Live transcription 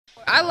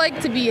I like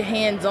to be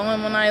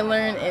hands-on when I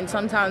learn, and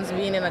sometimes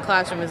being in a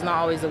classroom is not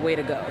always the way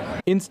to go.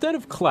 Instead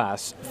of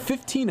class,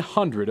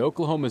 1,500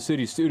 Oklahoma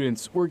City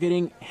students were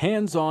getting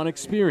hands-on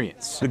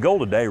experience. The goal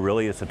today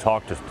really is to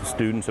talk to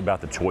students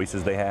about the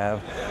choices they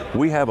have.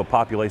 We have a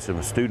population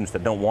of students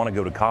that don't want to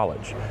go to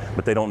college,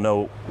 but they don't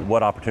know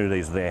what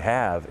opportunities they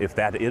have if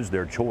that is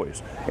their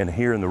choice. And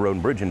here in the road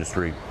and bridge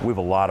industry, we have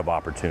a lot of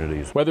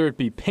opportunities. Whether it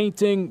be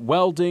painting,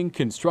 welding,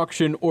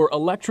 construction, or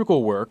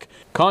electrical work,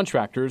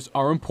 contractors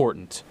are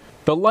important.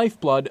 The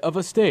lifeblood of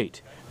a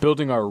state,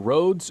 building our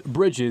roads,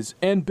 bridges,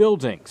 and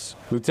buildings.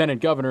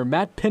 Lieutenant Governor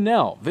Matt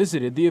Pinnell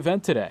visited the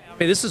event today.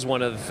 This is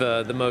one of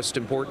the most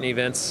important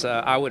events,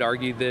 I would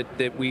argue,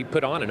 that we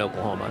put on in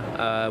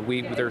Oklahoma.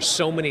 There's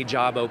so many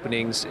job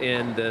openings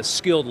in the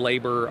skilled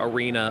labor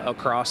arena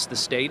across the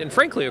state and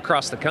frankly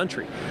across the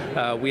country.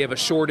 We have a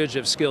shortage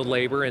of skilled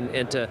labor,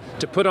 and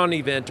to put on an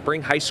event, to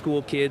bring high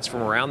school kids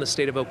from around the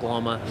state of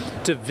Oklahoma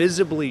to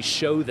visibly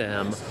show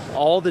them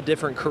all the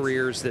different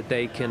careers that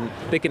they can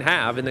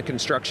have in the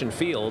construction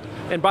field,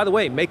 and by the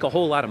way, make a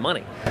whole lot of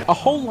money. A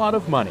whole lot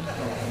of money,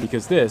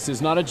 because this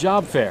is not a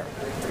job fair,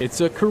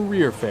 it's a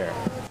career fair.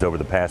 Over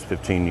the past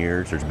 15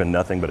 years, there's been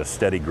nothing but a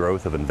steady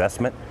growth of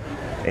investment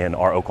in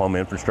our Oklahoma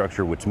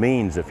infrastructure, which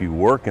means if you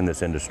work in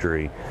this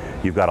industry,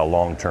 you've got a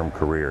long-term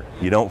career.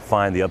 You don't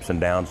find the ups and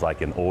downs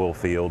like in oil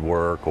field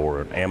work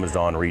or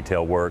Amazon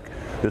retail work.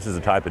 This is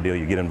the type of deal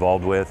you get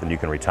involved with and you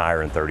can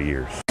retire in 30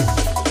 years.